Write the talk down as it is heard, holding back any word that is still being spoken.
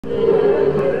Halo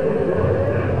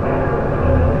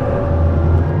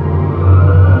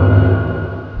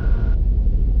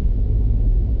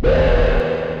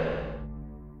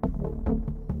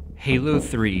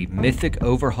 3 Mythic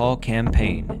Overhaul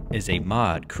Campaign is a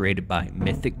mod created by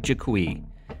Mythic.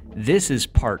 This is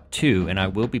part 2, and I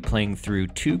will be playing through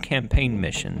 2 campaign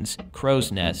missions,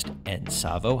 Crow's Nest and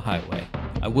Savo Highway.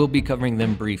 I will be covering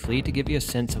them briefly to give you a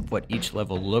sense of what each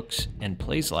level looks and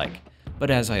plays like, but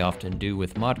as I often do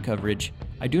with mod coverage,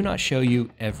 I do not show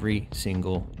you every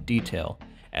single detail,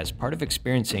 as part of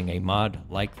experiencing a mod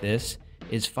like this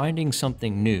is finding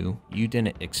something new you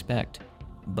didn't expect,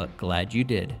 but glad you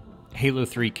did. Halo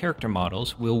 3 character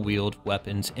models will wield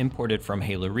weapons imported from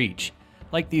Halo Reach,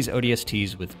 like these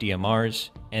ODSTs with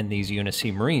DMRs, and these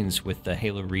UNSC Marines with the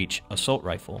Halo Reach assault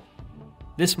rifle.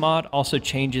 This mod also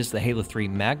changes the Halo 3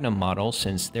 Magnum model,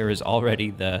 since there is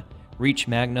already the Reach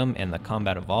Magnum and the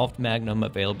Combat Evolved Magnum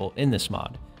available in this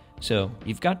mod, so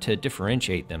you've got to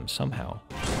differentiate them somehow.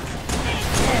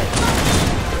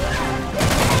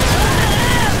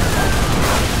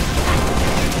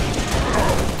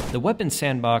 The weapon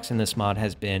sandbox in this mod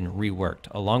has been reworked,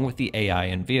 along with the AI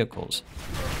and vehicles.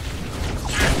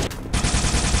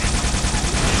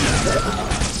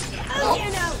 Oh,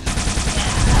 you know.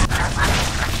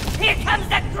 Here comes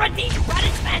the grunty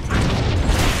punishment!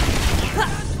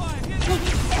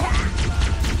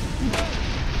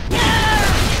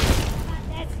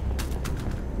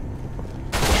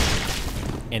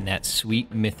 And that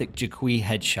sweet Mythic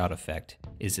headshot effect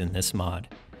is in this mod.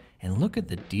 And look at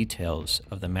the details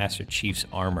of the Master Chief's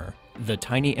armor, the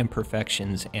tiny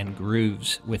imperfections and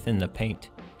grooves within the paint.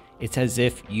 It's as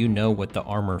if you know what the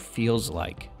armor feels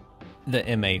like. The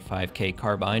MA5K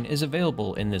carbine is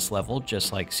available in this level,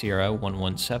 just like Sierra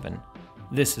 117.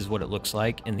 This is what it looks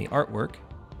like in the artwork,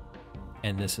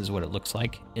 and this is what it looks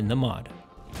like in the mod.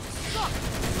 Look!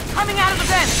 Coming out of the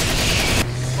vent!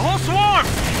 The whole swarm!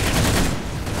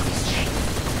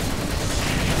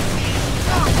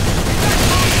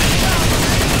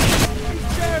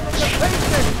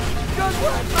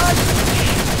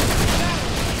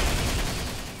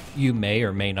 You may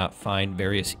or may not find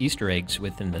various Easter eggs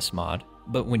within this mod,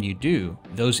 but when you do,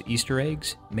 those Easter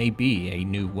eggs may be a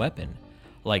new weapon,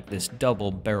 like this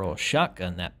double-barrel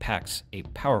shotgun that packs a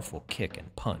powerful kick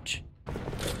and punch.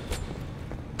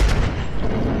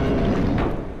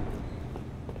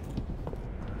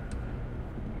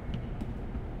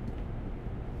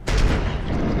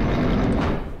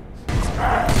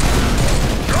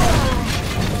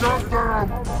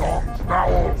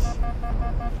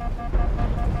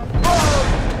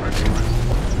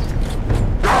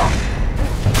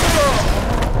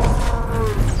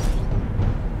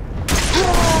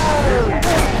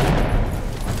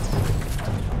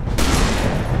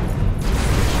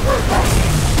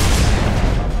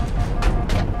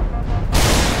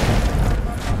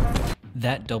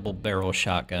 That double-barrel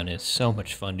shotgun is so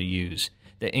much fun to use.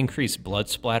 The increased blood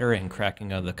splatter and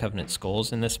cracking of the Covenant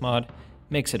skulls in this mod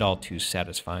makes it all too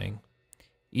satisfying.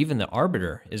 Even the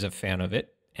Arbiter is a fan of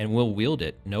it and will wield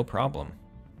it no problem.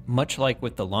 Much like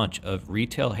with the launch of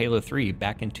retail Halo 3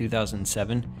 back in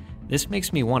 2007, this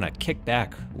makes me want to kick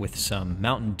back with some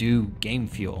Mountain Dew game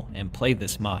fuel and play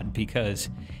this mod, because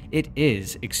it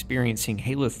is experiencing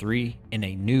Halo 3 in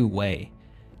a new way.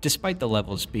 Despite the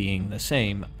levels being the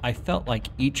same, I felt like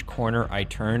each corner I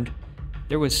turned,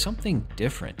 there was something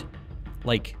different,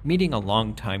 like meeting a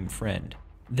longtime friend.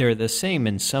 They're the same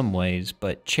in some ways,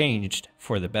 but changed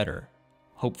for the better,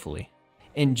 hopefully.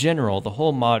 In general, the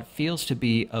whole mod feels to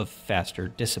be of faster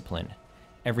discipline.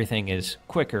 Everything is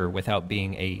quicker without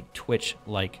being a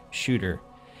Twitch-like shooter,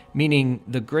 meaning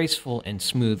the graceful and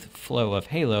smooth flow of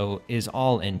Halo is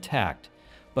all intact,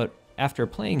 but after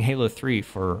playing Halo 3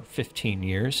 for 15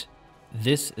 years,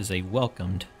 this is a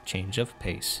welcomed change of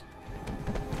pace.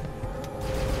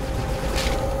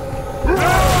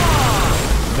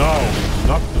 Now is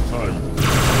not the time.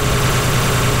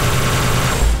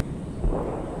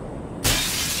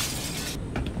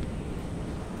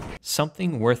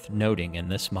 Something worth noting in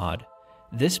this mod.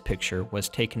 This picture was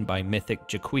taken by Mythic,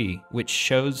 which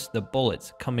shows the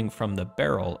bullets coming from the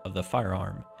barrel of the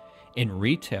firearm. In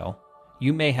retail,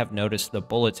 you may have noticed the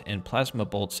bullets and plasma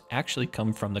bolts actually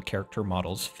come from the character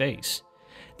model's face.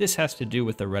 This has to do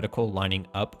with the reticle lining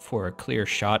up for a clear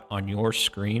shot on your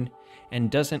screen, and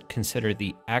doesn't consider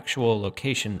the actual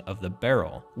location of the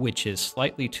barrel, which is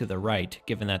slightly to the right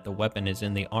given that the weapon is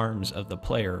in the arms of the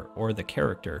player or the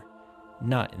character,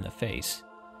 not in the face.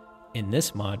 In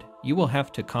this mod, you will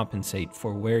have to compensate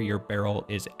for where your barrel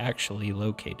is actually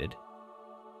located.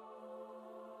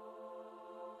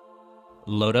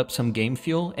 Load up some game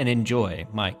fuel and enjoy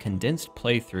my condensed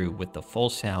playthrough with the full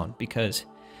sound, because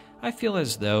I feel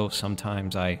as though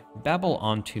sometimes I babble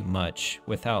on too much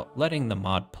without letting the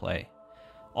mod play.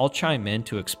 I'll chime in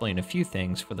to explain a few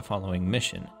things for the following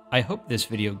mission. I hope this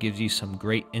video gives you some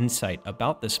great insight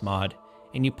about this mod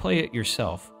and you play it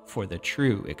yourself for the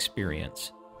true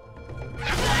experience.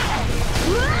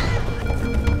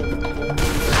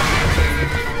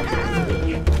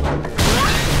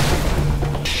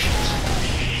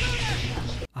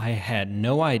 I had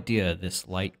no idea this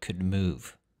light could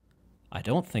move. I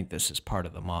don't think this is part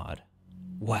of the mod.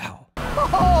 Wow.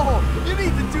 Oh, you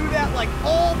need to do that like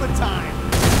all the time.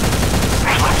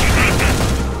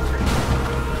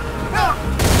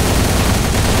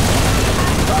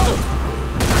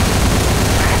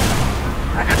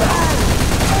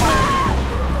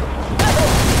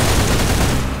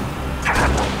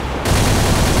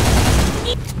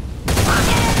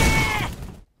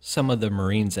 Some of the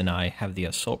Marines and I have the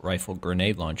assault rifle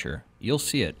grenade launcher. You'll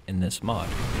see it in this mod.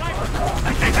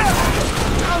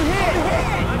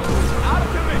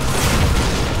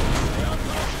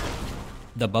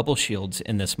 The bubble shields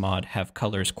in this mod have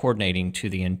colors coordinating to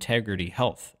the integrity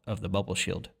health of the bubble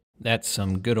shield. That's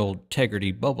some good old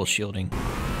integrity bubble shielding.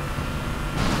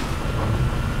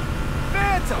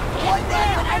 Phantom! What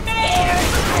now? I'm scared!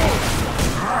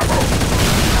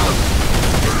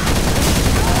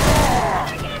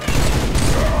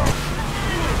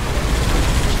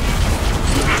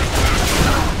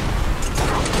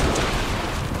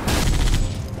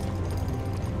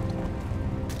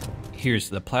 Here's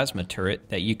the plasma turret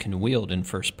that you can wield in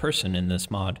first person in this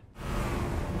mod. Sit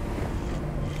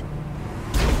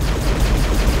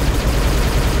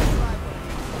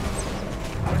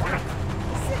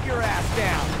your ass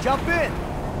down. Jump in.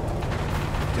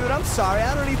 Dude, I'm sorry.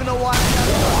 I don't even know why I got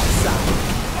to go outside.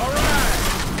 All right.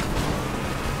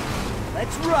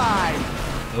 Let's ride.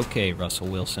 Okay, Russell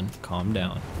Wilson, calm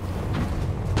down.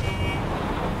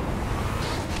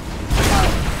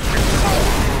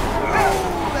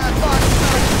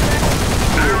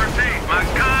 My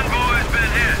convoy's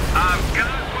been hit. I've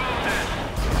got wounded.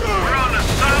 We're on the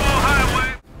Savo Highway.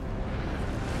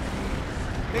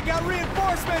 They got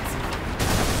reinforcements.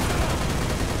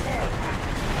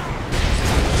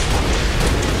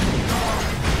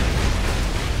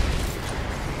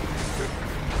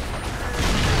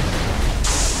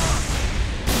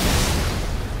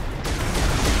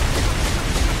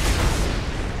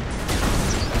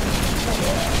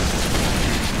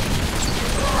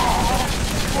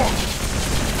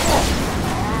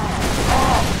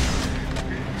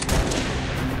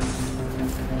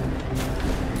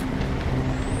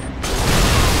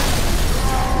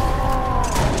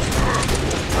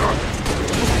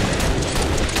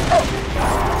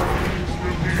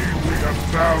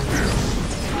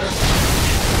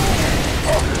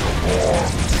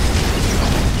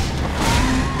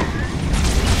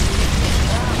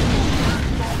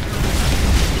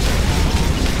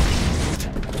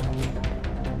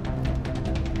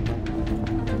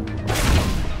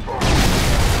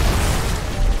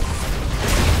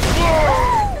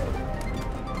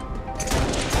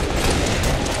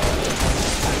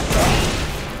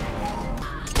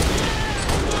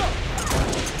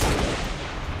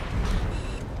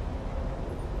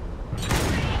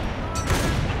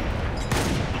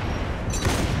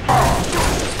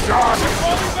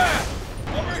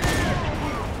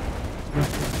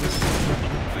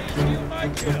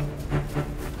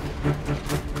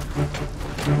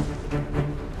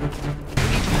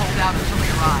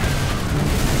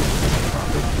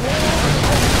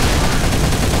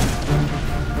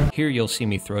 Here you'll see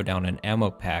me throw down an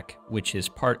ammo pack, which is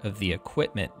part of the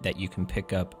equipment that you can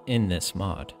pick up in this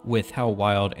mod. With how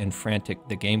wild and frantic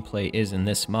the gameplay is in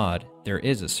this mod, there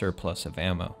is a surplus of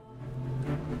ammo.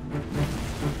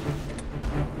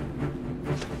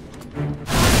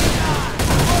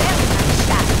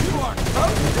 You are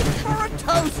toasted for a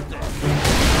toaster.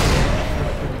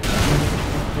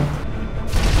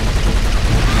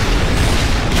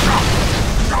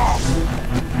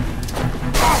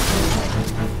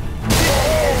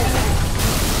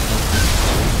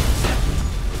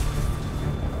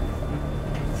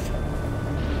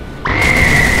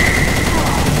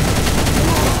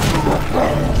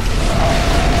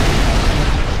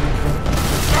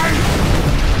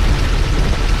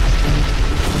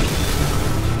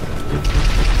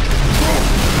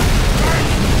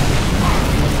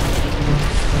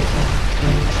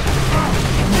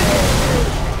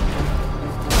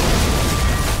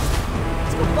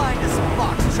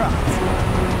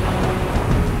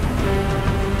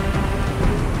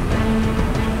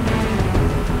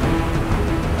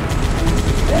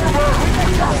 Overhaul!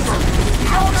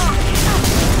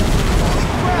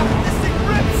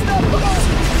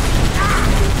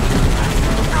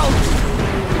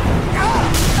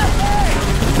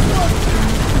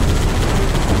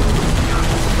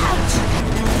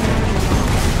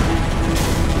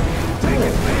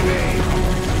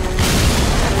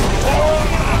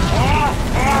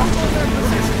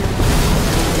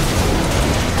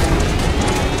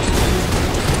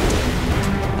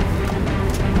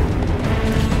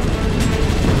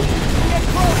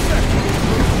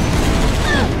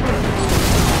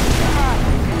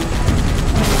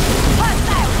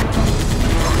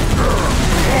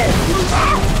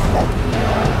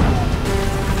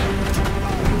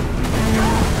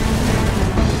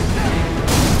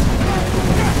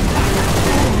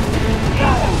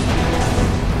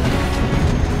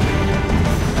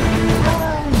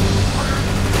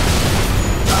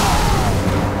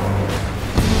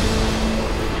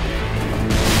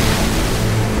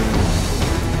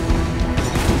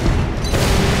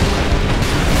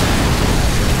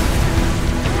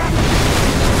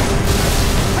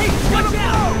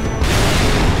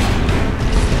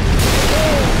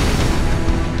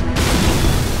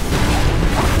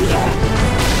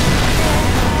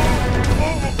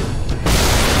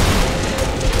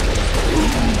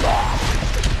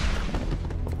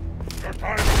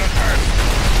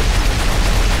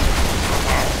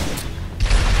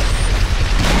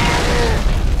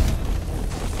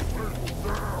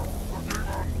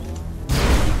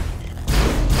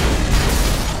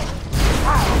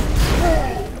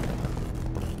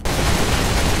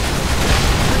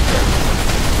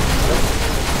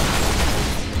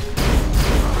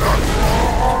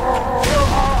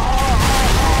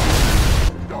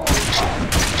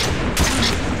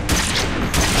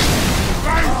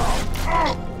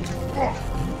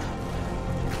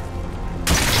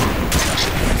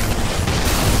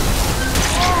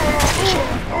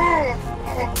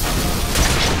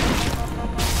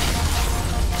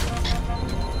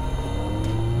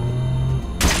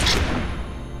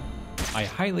 I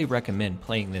highly recommend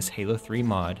playing this Halo 3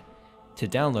 mod. To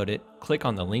download it, click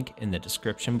on the link in the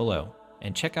description below,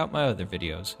 and check out my other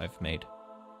videos I've made.